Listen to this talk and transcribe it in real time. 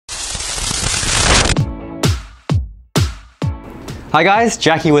Hi guys,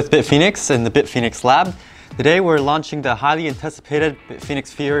 Jackie with BitFenix in the BitFenix lab. Today we're launching the highly anticipated BitFenix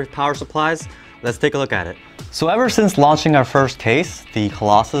Fury power supplies. Let's take a look at it. So ever since launching our first case, the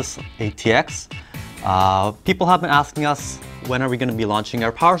Colossus ATX, people have been asking us when are we going to be launching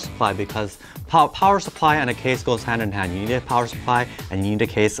our power supply, because power supply and a case goes hand in hand. You need a power supply and you need a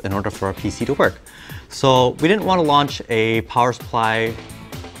case in order for a PC to work. So we didn't want to launch a power supply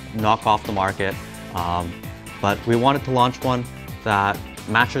knock off the market, but we wanted to launch one that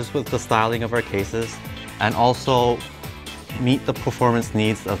matches with the styling of our cases and also meet the performance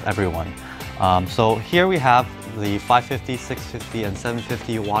needs of everyone. So here we have the 550, 650, and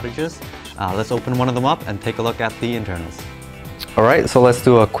 750 wattages. Let's open one of them up and take a look at the internals. All right, so let's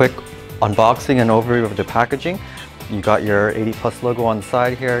do a quick unboxing and overview of the packaging. You got your 80+ logo on the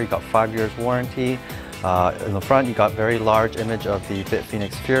side here. You got 5 years warranty. In the front, you got very large image of the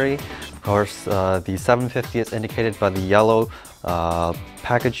BitFenix Fury. Of course, the 750 is indicated by the yellow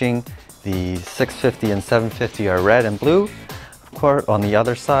packaging. The 650 and 750 are red and blue. Of course, on the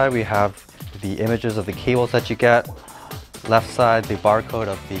other side, we have the images of the cables that you get. Left side, the barcode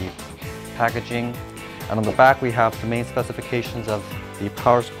of the packaging. And on the back, we have the main specifications of the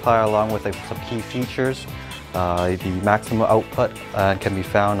power supply along with some key features. The maximum output can be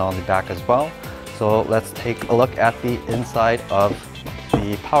found on the back as well. So let's take a look at the inside of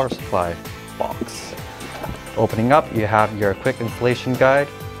the power supply box. Opening up, you have your quick installation guide.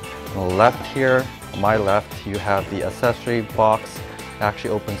 On the left here, on my left, you have the accessory box. It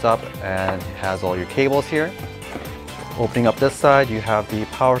actually opens up and it has all your cables here. Opening up this side, you have the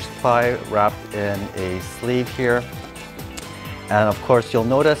power supply wrapped in a sleeve here. And of course, you'll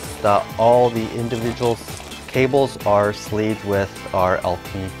notice that all the individual cables are sleeved with our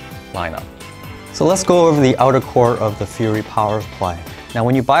Alchemy lineup. So let's go over the outer core of the Fury power supply. Now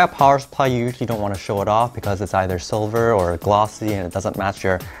when you buy a power supply, you usually don't want to show it off because it's either silver or glossy and it doesn't match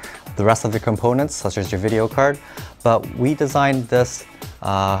the rest of the components, such as your video card. But we designed this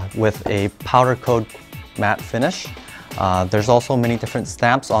with a powder coat matte finish. There's also many different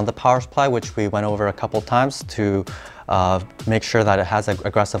stamps on the power supply, which we went over a couple times to make sure that it has an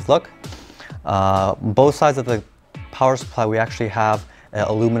aggressive look. Both sides of the power supply, we actually have an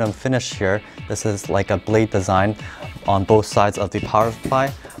aluminum finish here. This is like a blade design on both sides of the power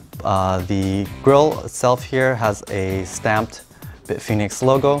supply. The grill itself here has a stamped BitFenix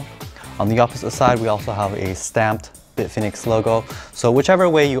logo. On the opposite side, we also have a stamped BitFenix logo. So whichever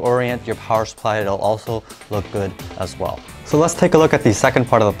way you orient your power supply, it'll also look good as well. So let's take a look at the second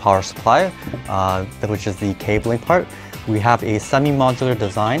part of the power supply, which is the cabling part. We have a semi-modular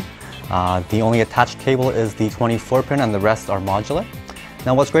design. The only attached cable is the 24-pin and the rest are modular.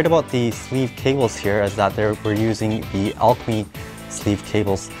 Now what's great about the sleeve cables here is that we're using the Alchemy sleeve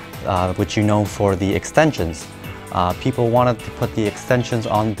cables, which you know for the extensions. People wanted to put the extensions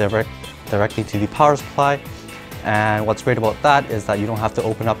on directly to the power supply. And what's great about that is that you don't have to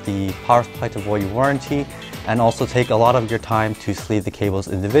open up the power supply to void your warranty and also take a lot of your time to sleeve the cables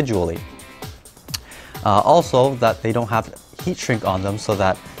individually. Also, that they don't have heat shrink on them so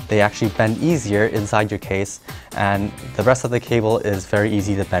that they actually bend easier inside your case, and the rest of the cable is very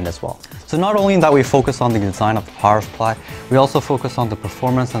easy to bend as well. So not only that we focus on the design of the power supply, we also focus on the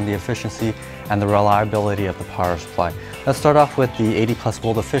performance and the efficiency and the reliability of the power supply. Let's start off with the 80+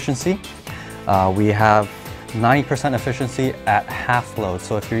 volt efficiency. We have 90% efficiency at half load.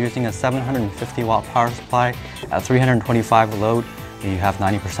 So if you're using a 750 watt power supply at 325 load, you have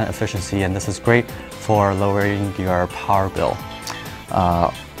 90% efficiency, and this is great for lowering your power bill.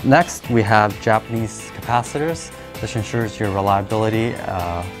 Next, we have Japanese capacitors. This ensures your reliability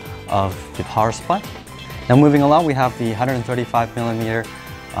of the power supply. Now moving along, we have the 135mm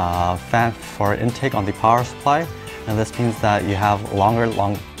fan for intake on the power supply. And this means that you have longer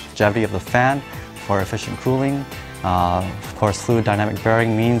longevity of the fan for efficient cooling. Of course, fluid dynamic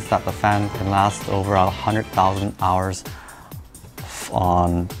bearing means that the fan can last over 100,000 hours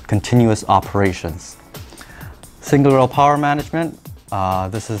on continuous operations. Single rail power management.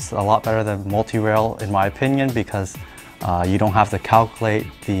 This is a lot better than multi-rail in my opinion, because you don't have to calculate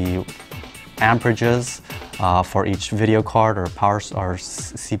the amperages for each video card or power or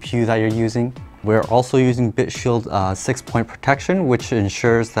CPU that you're using. We're also using BitShield Six-Point Protection, which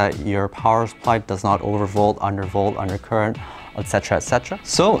ensures that your power supply does not overvolt, undercurrent, etc., etc.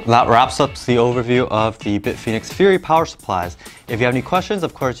 So that wraps up the overview of the BitFenix Fury power supplies. If you have any questions,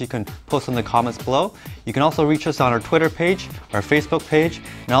 of course, you can post in the comments below. You can also reach us on our Twitter page, our Facebook page,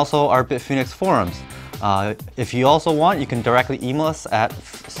 and also our BitFenix forums. If you also want, you can directly email us at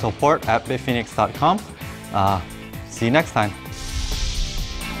support@bitfenix.com. See you next time.